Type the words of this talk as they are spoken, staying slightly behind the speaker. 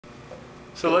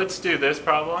So let's do this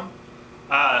problem.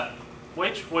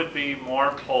 Which would be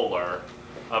more polar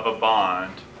of a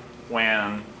bond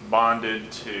when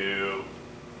bonded to,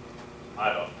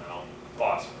 I don't know,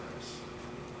 phosphorus,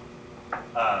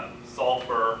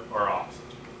 sulfur, or oxygen?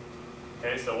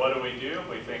 Okay, so what do?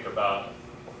 We think about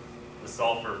the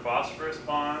sulfur-phosphorus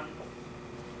bond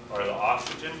or the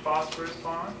oxygen-phosphorus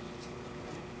bond.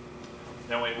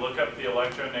 Then we look up the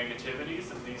electronegativities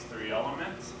of these three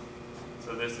elements.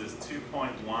 So this is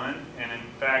 2.1, and in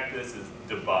fact this is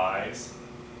divised.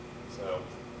 So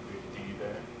big D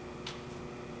there.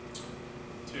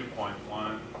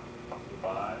 2.1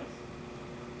 divised.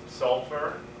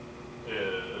 Sulfur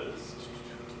is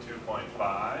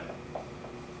 2.5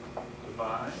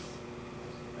 divised.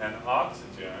 And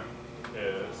oxygen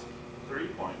is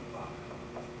 3.5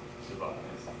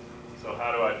 divised. So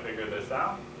how do I figure this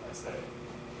out? I say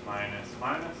minus,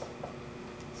 minus.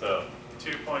 So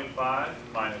 2.5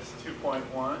 minus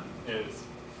 2.1 is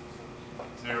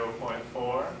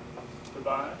 0.4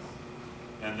 divised.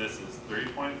 And this is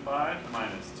 3.5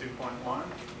 minus 2.1.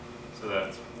 So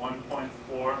that's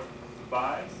 1.4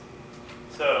 divised.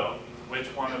 So which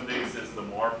one of these is the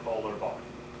more polar bond?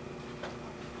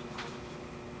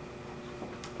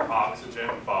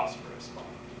 Oxygen phosphorus bond.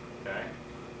 Okay?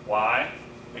 Why?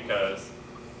 Because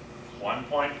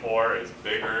 1.4 is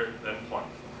bigger than 0.4.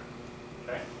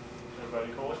 Okay?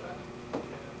 Everybody cool with that?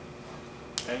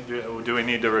 Okay, do we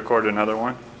need to record another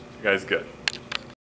one? You guys good?